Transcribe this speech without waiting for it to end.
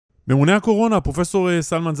ממונה הקורונה, פרופסור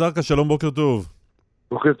סלמן זרקא, שלום, בוקר טוב.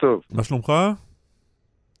 בוקר טוב. מה שלומך?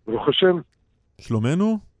 ברוך השם.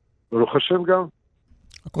 שלומנו? ברוך השם גם.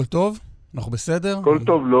 הכל טוב? אנחנו בסדר? הכל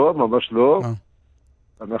טוב, לא, ממש לא.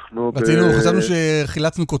 אנחנו חשבנו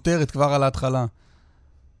שחילצנו כותרת כבר על ההתחלה.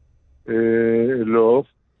 לא.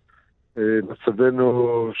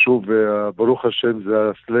 מצבנו, שוב, ברוך השם זה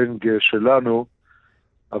הסלנג שלנו,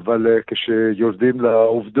 אבל כשיורדים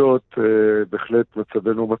לעובדות, בהחלט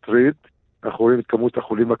מצבנו מטריד. אנחנו רואים את כמות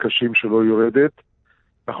החולים הקשים שלא יורדת.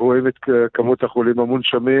 אנחנו רואים את כמות החולים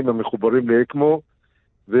המונשמים, המחוברים לאקמו,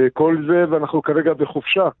 וכל זה, ואנחנו כרגע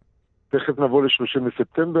בחופשה. תכף נבוא ל-30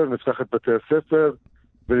 בספטמבר, נפתח את בתי הספר,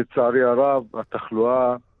 ולצערי הרב,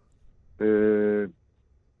 התחלואה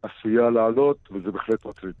עשויה לעלות, וזה בהחלט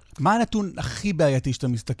מטריד. מה הנתון הכי בעייתי שאתה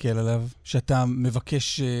מסתכל עליו, שאתה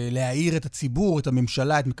מבקש להעיר את הציבור, את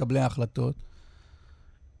הממשלה, את מקבלי ההחלטות?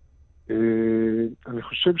 אני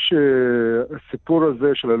חושב שהסיפור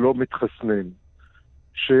הזה של הלא מתחסנים,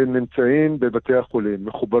 שנמצאים בבתי החולים,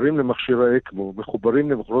 מחוברים למכשיר האקמו,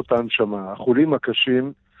 מחוברים למכונות ההנשמה, החולים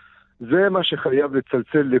הקשים, זה מה שחייב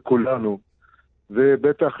לצלצל לכולנו,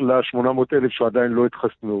 ובטח ל-800,000 שעדיין לא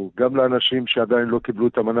התחסנו, גם לאנשים שעדיין לא קיבלו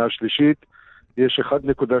את המנה השלישית, יש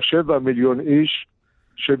 1.7 מיליון איש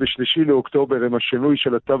שבשלישי לאוקטובר עם השינוי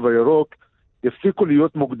של התו הירוק, יפסיקו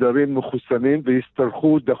להיות מוגדרים מחוסנים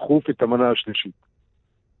ויסתרחו דחוף את המנה השלישית.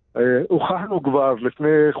 הוכחנו כבר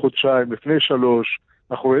לפני חודשיים, לפני 3,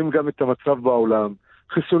 אנחנו רואים גם את המצב בעולם.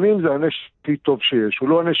 חיסונים זה הנשק הכי טוב שיש, הוא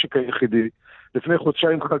לא הנשק היחידי. לפני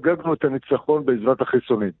חודשיים חגגנו את הניצחון בעזרת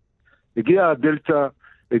החיסונים. הגיעה הדלטה,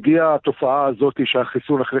 הגיעה התופעה הזאת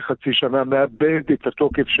שהחיסון אחרי חצי שנה מאבד את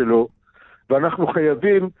התוקף שלו, ואנחנו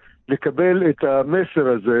חייבים לקבל את המסר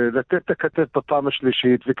הזה, לתת את הכתף בפעם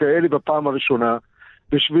השלישית וכאלה בפעם הראשונה,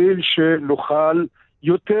 בשביל שנוכל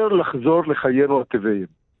יותר לחזור לחיינו הטבעיים.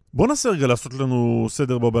 בוא ננסה רגע לעשות לנו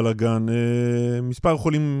סדר בבלגן. מספר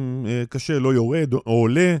חולים קשה לא יורד או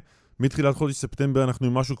עולה. מתחילת חודש ספטמבר אנחנו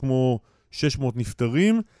עם משהו כמו 600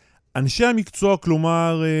 נפטרים. אנשי המקצוע,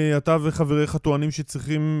 כלומר, אתה וחבריך טוענים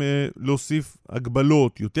שצריכים להוסיף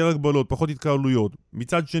הגבלות, יותר הגבלות, פחות התקהלויות.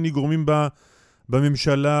 מצד שני, גורמים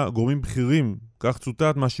בממשלה, גורמים בכירים, כך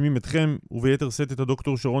צוטט, מאשימים אתכם וביתר שאת את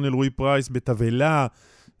הדוקטור שרון אלרועי פרייס בתבלה,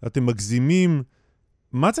 אתם מגזימים.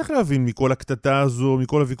 מה צריך להבין מכל הקטטה הזו,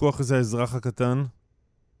 מכל הוויכוח הזה, האזרח הקטן?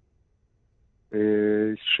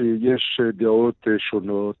 שיש דעות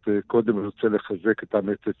שונות. קודם אני רוצה לחזק את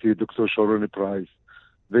עמיתתי דוקטור שרון אלרועי פרייס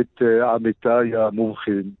ואת עמיתי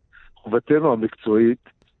המומחים. חובתנו המקצועית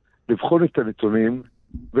לבחון את הנתונים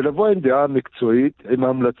ולבוא עם דעה מקצועית, עם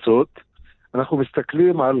המלצות. אנחנו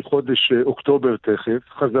מסתכלים על חודש אוקטובר תכף,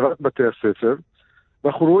 חזרת בתי הספר,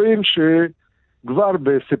 ואנחנו רואים שכבר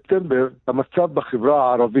בספטמבר המצב בחברה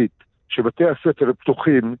הערבית, שבתי הספר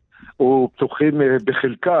פתוחים, או פתוחים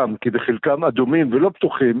בחלקם, כי בחלקם אדומים ולא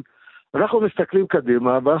פתוחים, אנחנו מסתכלים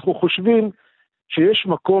קדימה ואנחנו חושבים שיש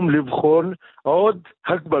מקום לבחון עוד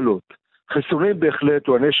הגבלות. חיסונים בהחלט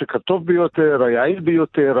הוא הנשק הטוב ביותר, היעיל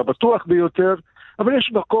ביותר, הבטוח ביותר, אבל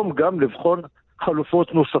יש מקום גם לבחון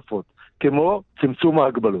חלופות נוספות, כמו צמצום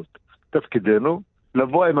ההגבלות. תפקידנו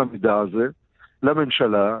לבוא עם המידע הזה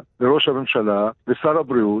לממשלה, לראש הממשלה, לשר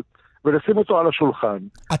הבריאות, ולשים אותו על השולחן.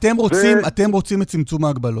 אתם רוצים את צמצום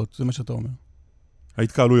ההגבלות, זה מה שאתה אומר.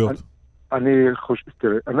 ההתקהלויות. אני חושב,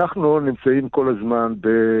 תראה, אנחנו נמצאים כל הזמן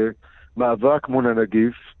במאבק מול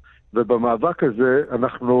הנגיף, ובמאבק הזה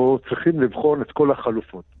אנחנו צריכים לבחון את כל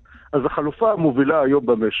החלופות. אז החלופה המובילה היום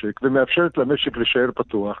במשק, ומאפשרת למשק להישאר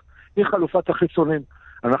פתוח, היא חלופת החיסונים.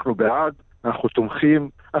 אנחנו בעד, אנחנו תומכים,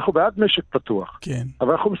 אנחנו בעד משק פתוח. כן.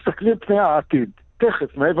 אבל אנחנו מסתכלים פני העתיד,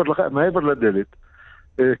 תכף, מעבר לדלת.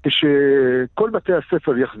 כשכל בתי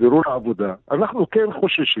הספר יחזרו לעבודה, אנחנו כן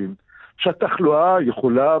חוששים שהתחלואה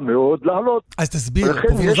יכולה מאוד לעלות. אז תסביר,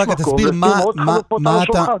 פרופסור זרקא, תסביר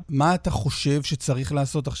מה אתה חושב שצריך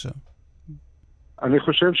לעשות עכשיו? אני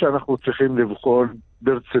חושב שאנחנו צריכים לבחון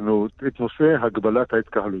ברצינות את נושא הגבלת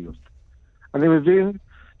ההתקהלויות. אני מבין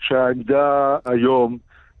שהעמדה היום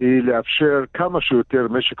היא לאפשר כמה שיותר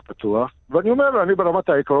משק פתוח, ואני אומר, אני ברמת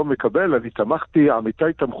העיקרון מקבל, אני תמכתי,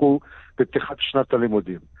 עמיתי תמכו בפתיחת שנת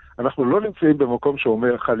הלימודים. אנחנו לא נמצאים במקום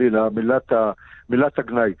שאומר חלילה מילת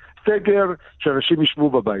הגנאי. סגר שאנשים ישבו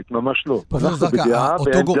בבית, ממש לא. פרופסור זרקא,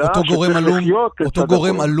 אותו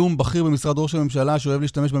גורם עלום בכיר במשרד ראש הממשלה שאוהב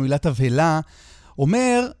להשתמש במילה תבהלה,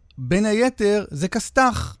 אומר, בין היתר, זה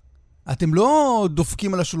כסתח. אתם לא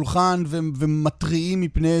דופקים על השולחן ומטריעים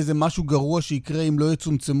מפני איזה משהו גרוע שיקרה אם לא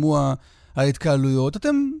יצומצמו ההתקהלויות.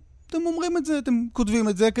 אתם אומרים את זה, אתם כותבים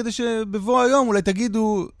את זה כדי שבבוא היום אולי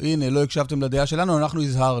תגידו, הנה, לא הקשבתם לדעה שלנו, אנחנו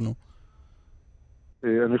הזהרנו.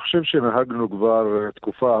 אני חושב שנהגנו כבר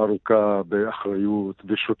תקופה ארוכה באחריות,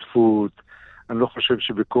 בשותפות. אני לא חושב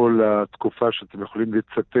שבכל התקופה שאתם יכולים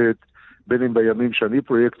לצטט, בין אם בימים שאני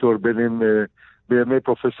פרויקטור, בין אם בימי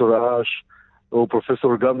פרופסור האש או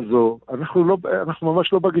פרופסור גמזו, אנחנו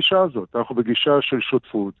ממש לא בגישה הזאת. אנחנו בגישה של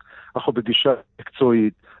שותפות, אנחנו בגישה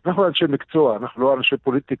מקצועית, אנחנו אנשי מקצוע, אנחנו לא אנשי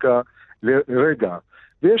פוליטיקה לרגע.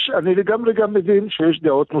 אני לגמרי גם מבין שיש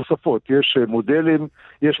דעות נוספות, יש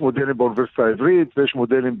מודלים באוניברסיטה העברית, ויש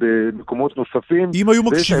מודלים במקומות נוספים. אם היו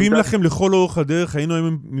מקשיבים לכם לכל אורך הדרך, היינו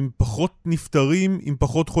עם פחות נפטרים, עם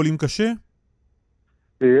פחות חולים קשה?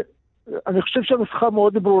 אני חושב שהנוסחה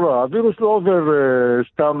מאוד ברורה, הווירוס לא עובר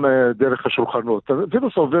סתם דרך השולחנות,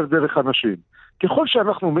 הווירוס עובר דרך אנשים. ככל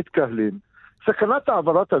שאנחנו מתקהלים, סכנת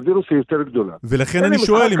העברת הווירוס היא יותר גדולה. ולכן אני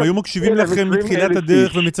שואל, אם היו מקשיבים לכם בתחילת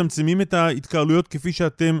הדרך ומצמצמים את ההתקהלויות כפי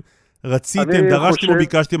שאתם רציתם, דרשתם או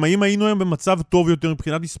ביקשתם, האם היינו היום במצב טוב יותר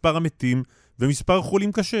מבחינת מספר המתים ומספר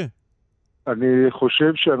חולים קשה? אני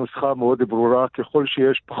חושב שהנוסחה מאוד ברורה, ככל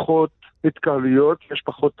שיש פחות התקהלויות, יש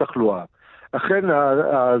פחות תחלואה. אכן,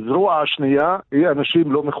 הזרוע השנייה היא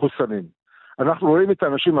אנשים לא מחוסנים. אנחנו רואים את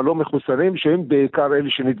האנשים הלא מחוסנים, שהם בעיקר אלה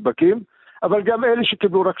שנדבקים, אבל גם אלה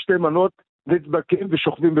שקיבלו רק 2 מנות, נדבקים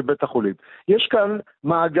ושוכבים בבית החולים. יש כאן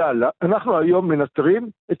מעגל, אנחנו היום מנטרים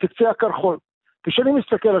את קצה הקרחון. כשאני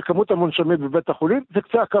מסתכל על כמות המונשמים בבית החולים, זה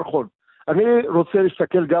קצה הקרחון. אני רוצה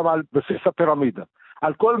להסתכל גם על בסיס הפירמידה,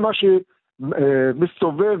 על כל מה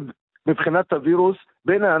שמסתובב מבחינת הווירוס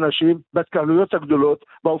בין האנשים, בהתקהלויות הגדולות,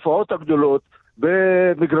 בהופעות הגדולות,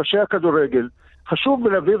 במגרשי הכדורגל. חשוב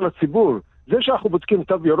להבהיר לציבור, זה שאנחנו בודקים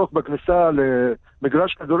תו ירוק בכניסה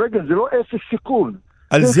למגרש כדורגל, זה לא אפס סיכון.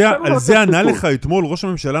 על זה ענה לך אתמול ראש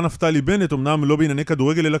הממשלה נפתלי בנט, אמנם לא בענייני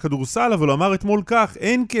כדורגל אלא כדורסל, אבל הוא אמר אתמול כך,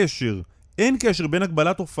 אין קשר בין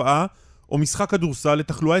הגבלת הופעה או משחק כדורסל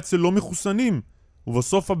לתחלואה אצל לא מחוסנים.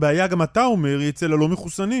 ובסוף הבעיה, גם אתה אומר, היא אצל הלא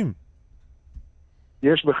מחוסנים.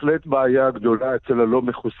 יש בהחלט בעיה גדולה אצל הלא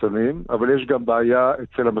מחוסנים, אבל יש גם בעיה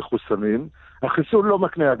אצל המחוסנים. החיסון לא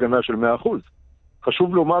מקנה הגנה של 100%.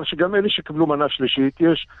 חשוב לומר שגם אלה שקיבלו מנה שלישית,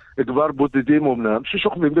 יש כבר בודדים אמנם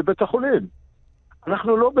ששוכבים בבית החולים.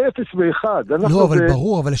 אנחנו לא ב0 ו1. לא, אבל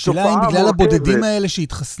ברור, אבל השאלה אם בגלל הבודדים האלה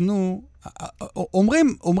שהתחסנו,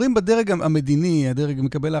 אומרים בדרג המדיני, הדרג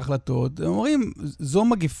מקבל ההחלטות, אומרים, זו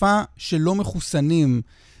מגפה שלא מחוסנים.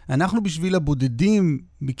 אנחנו בשביל הבודדים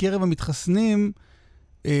בקרב המתחסנים,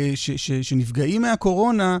 שנפגעים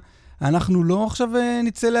מהקורונה, אנחנו לא עכשיו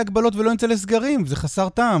נצא להגבלות ולא נצא לסגרים, זה חסר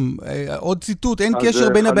טעם. עוד ציטוט, אין קשר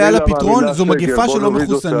בין הבעיה לפתרון, זו מגיפה שלא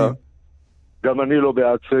מחוסנים. גם אני לא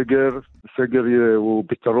בעד סגר, סגר הוא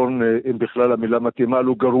פתרון, אם בכלל המילה מתאימה,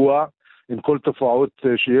 הוא גרוע, עם כל תופעות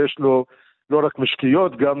שיש לו, לא רק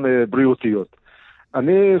משקיות, גם בריאותיות.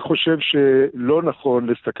 אני חושב שלא נכון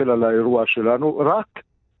להסתכל על האירוע שלנו, רק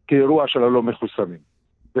כאירוע של הלא מחוסנים.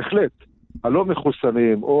 בהחלט, הלא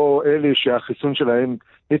מחוסנים, או אלה שהחיסון שלהם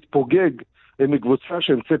התפוגג, הם קבוצה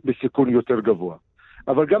שנמצאת בסיכון יותר גבוה.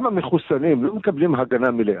 אבל גם המחוסנים לא מקבלים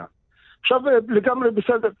הגנה מלאה. עכשיו לגמרי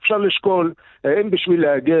בסדר, אפשר לשקול, אם בשביל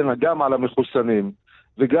להגן גם על המחוסנים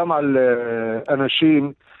וגם על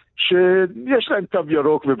אנשים שיש להם תו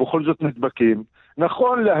ירוק ובכל זאת נדבקים,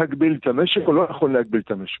 נכון להגביל את המשק או לא נכון להגביל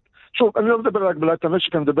את המשק. שוב, אני לא מדבר על הגבלת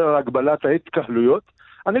המשק, אני מדבר על הגבלת ההתקהלויות.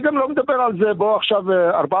 אני גם לא מדבר על זה, בוא עכשיו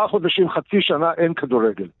 4 חודשים, חצי שנה אין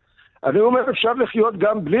כדורגל. אני אומר, אפשר לחיות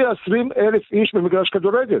גם בלי 20,000 איש במגרש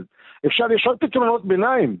כדורגל. אפשר, יש עוד פתרונות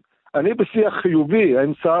ביניים. אני בשיח חיובי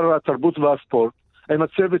עם שר התרבות והספורט, עם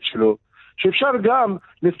הצוות שלו, שאפשר גם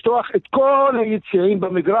לפתוח את כל היציעים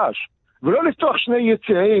במגרש, ולא לפתוח 2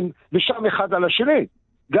 יציעים ושם אחד על השני,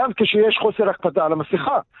 גם כשיש חוסר הקפדה על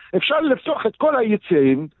המסכה. אפשר לפתוח את כל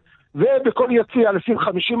היציעים, ובכל יציע לשים 50%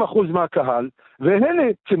 מהקהל, והנה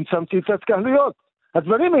צמצמתי את ההתקהלויות.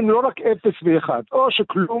 הדברים הם לא רק 0 ו1, או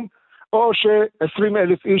שכלום, או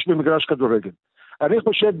ש20,000 איש במגרש כדורגל. אני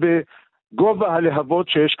חושב גובה הלהבות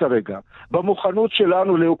שיש כרגע, במוכנות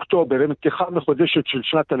שלנו לאוקטובר, עם פתיחה מחודשת של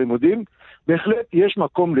שנת הלימודים, בהחלט יש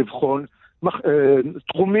מקום לבחון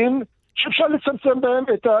תחומים שאפשר לצמצם בהם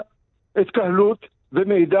את ההתקהלות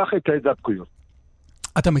ומאידך את ההידבקויות.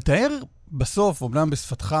 אתה מתאר בסוף, אומנם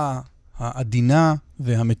בשפתך העדינה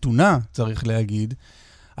והמתונה, צריך להגיד,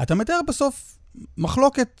 אתה מתאר בסוף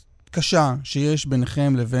מחלוקת קשה שיש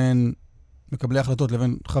ביניכם לבין מקבלי החלטות,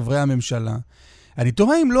 לבין חברי הממשלה. אני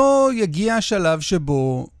תוהה אם לא יגיע השלב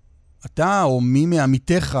שבו אתה או מי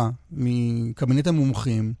מעמיתיך, מקבינט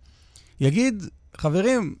המומחים, יגיד,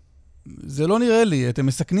 חברים, זה לא נראה לי, אתם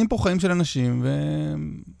מסכנים פה חיים של אנשים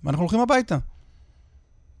ואנחנו הולכים הביתה.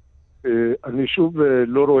 אני שוב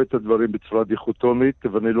לא רואה את הדברים בצורה דיכוטומית,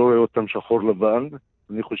 ואני לא רואה אותם שחור לבן.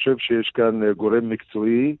 אני חושב שיש כאן גורם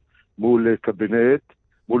מקצועי, מול קבינט,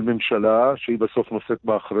 מול ממשלה, שהיא בסוף נושאת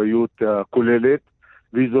באחריות הכוללת,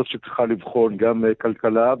 והיא זאת שצריכה לבחון גם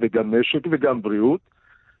כלכלה וגם משק וגם בריאות.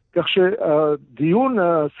 כך שהדיון,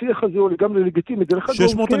 השיח הזה הוא לגמרי לגיטימי.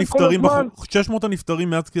 600 הנפטרים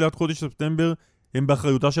מאז תחילת חודש ספטמבר הם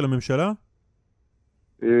באחריותה של הממשלה?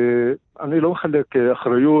 אני לא מחלק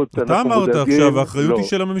אחריות. אתה אמרת עכשיו, האחריות היא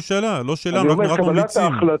של הממשלה, לא שלנו, אנחנו רק ממליצים.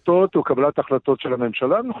 קבלת ההחלטות או קבלת ההחלטות של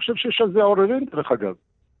הממשלה, אני חושב שיש על זה עוררין, דרך אגב.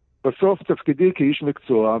 בסוף תפקידי כאיש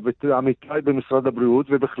מקצוע, ועמיתיי במשרד הבריאות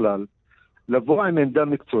ובכלל, לבוא עם עמדה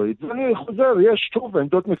מקצועית, ואני חוזר, יש שוב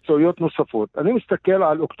עמדות מקצועיות נוספות. אני מסתכל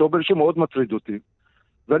על אוקטובר שמאוד מטריד אותי,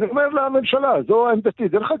 ואני אומר לממשלה, זו עמדתי,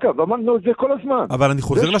 דרך אגב, אמרנו את זה כל הזמן. אבל אני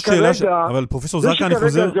חוזר לשאלה, אבל פרופסור זרקא, אני חוזר...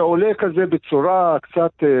 זה שכרגע זה עולה כזה בצורה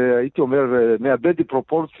קצת, הייתי אומר, מאבד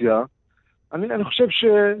פרופורציה, אני חושב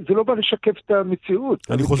שזה לא בא לשקף את המציאות.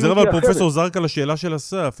 אני חוזר אבל פרופסור זרקא לשאלה של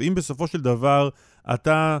אסף, אם בסופו של דבר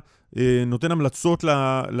אתה נותן המלצות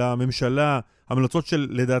לממשלה, המלצות של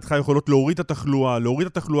לדעתך יכולות להוריד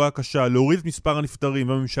את התחלואה הקשה, להוריד את מספר הנפטרים,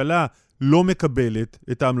 והממשלה לא מקבלת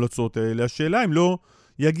את ההמלצות האלה, השאלה אם לא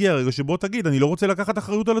יגיע הרגע שבו תגיד, אני לא רוצה לקחת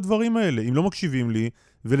אחריות על הדברים האלה, אם לא מקשיבים לי,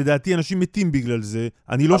 ולדעתי אנשים מתים בגלל זה,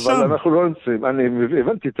 אני לא שם. אבל אנחנו לא נמצאים, אני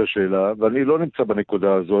הבנתי את השאלה, ואני לא נמצא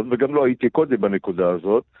בנקודה הזאת, וגם לא הייתי קודם בנקודה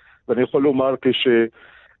הזאת, ואני יכול לומר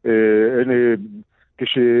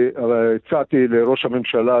כשהצעתי לראש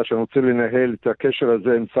הממשלה שאני רוצה לנהל את הקשר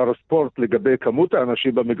הזה עם שר הספורט לגבי כמות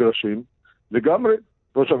האנשים במגרשים, לגמרי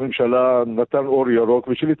ראש הממשלה נתן אור ירוק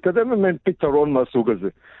בשביל להתקדם ממנו פתרון מהסוג הזה.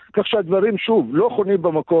 כך שהדברים שוב לא חונים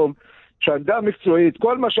במקום שהעמדה המקצועית,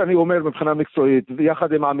 כל מה שאני אומר מבחינה מקצועית,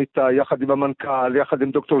 יחד עם העמיתה, יחד עם המנכ"ל, יחד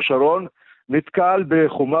עם דוקטור שרון, נתקל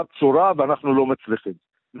בחומה בצורה ואנחנו לא מצליחים.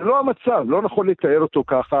 זה לא המצב, לא נכון לתאר אותו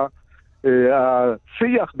ככה.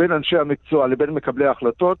 השיח בין אנשי המקצוע לבין מקבלי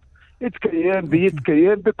ההחלטות יתקיים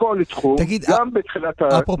ויתקיים בכל תחום, גם בתחילת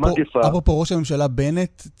המגפה. אפרופו ראש הממשלה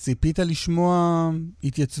בנט, ציפית לשמוע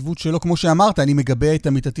התייצבות שלו, כמו שאמרת, אני מגבה את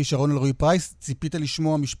עמיתתי שרון אלרועי פרייס, ציפית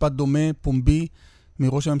לשמוע משפט דומה, פומבי,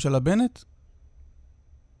 מראש הממשלה בנט?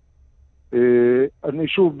 אני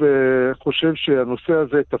שוב חושב שהנושא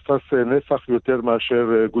הזה תפס נפח יותר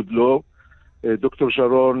מאשר גודלו. דוקטור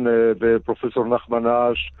שרון ופרופסור נחמן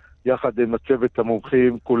אש, יחד עם הצוות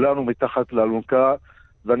המומחים, כולנו מתחת לאלונקה,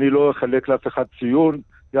 ואני לא אחלק לאף אחד ציון.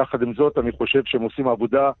 יחד עם זאת, אני חושב שהם עושים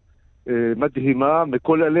עבודה מדהימה,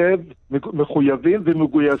 מכל הלב, מחויבים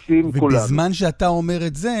ומגויסים כולנו. ובזמן שאתה אומר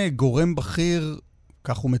את זה, גורם בכיר,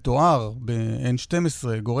 כך הוא מתואר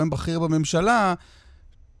ב-N12, גורם בכיר בממשלה,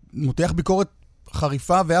 מותח ביקורת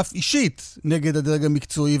חריפה ואף אישית נגד הדרג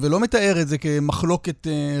המקצועי, ולא מתאר את זה כמחלוקת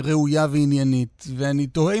ראויה ועניינית. ואני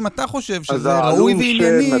תוהה אם אתה חושב שזה ראוי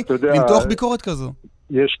וענייני למתוח ביקורת כזו.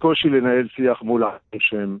 יש קושי לנהל שיח מול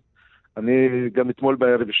שם. אני גם אתמול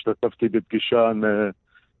בערב השתתפתי בפגישה עם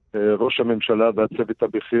ראש הממשלה והצוות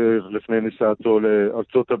הבכיר לפני נסיעתו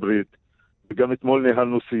לארצות הברית, וגם אתמול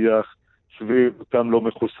ניהלנו שיח סביב אותם לא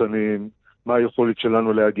מחוסנים, מה היכולת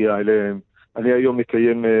שלנו להגיע אליהם. אני היום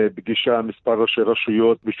מקיים פגישה עם מספר ראשי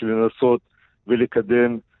רשויות בשביל לנסות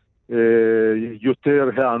ולקדם יותר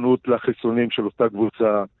הענות לחיסונים של אותה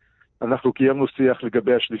קבוצה. אנחנו קיימנו שיח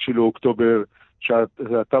לגבי 3 לאוקטובר,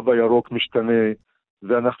 שהתו הירוק משתנה,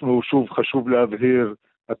 ואנחנו שוב חשוב להבהיר,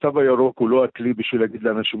 התו הירוק הוא לא הכלי בשביל להגיד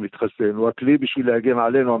לאנשים להתחסן, הוא הכלי בשביל להגן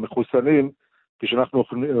עלינו המחוסנים, כשאנחנו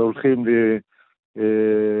הולכים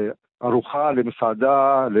לארוחה,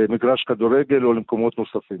 למסעדה, למגרש כדורגל או למקומות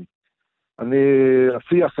נוספים.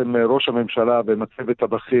 השיח עם ראש הממשלה ועם הצוות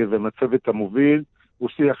הבכיר ועם הצוות המוביל, הוא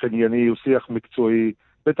שיח ענייני, הוא שיח מקצועי,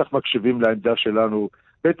 בטח מקשיבים לעמדה שלנו,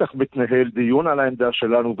 בטח מתנהל דיון על העמדה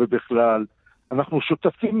שלנו ובכלל. אנחנו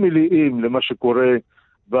שותפים מלאים למה שקורה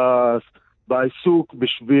בעיסוק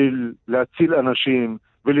בשביל להציל אנשים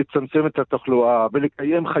ולצמצם את התחלואה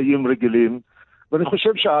ולקיים חיים רגילים. ואני חושב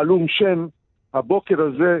שהעלום שם הבוקר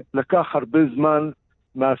הזה לקח הרבה זמן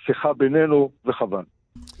מהשיחה בינינו וחבל.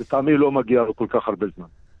 לטעמי לא מגיע לו כל כך הרבה זמן.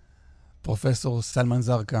 פרופסור סלמן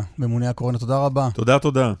זרקא, ממונה הקורונה, תודה רבה.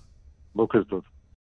 תודה. בוקר טוב.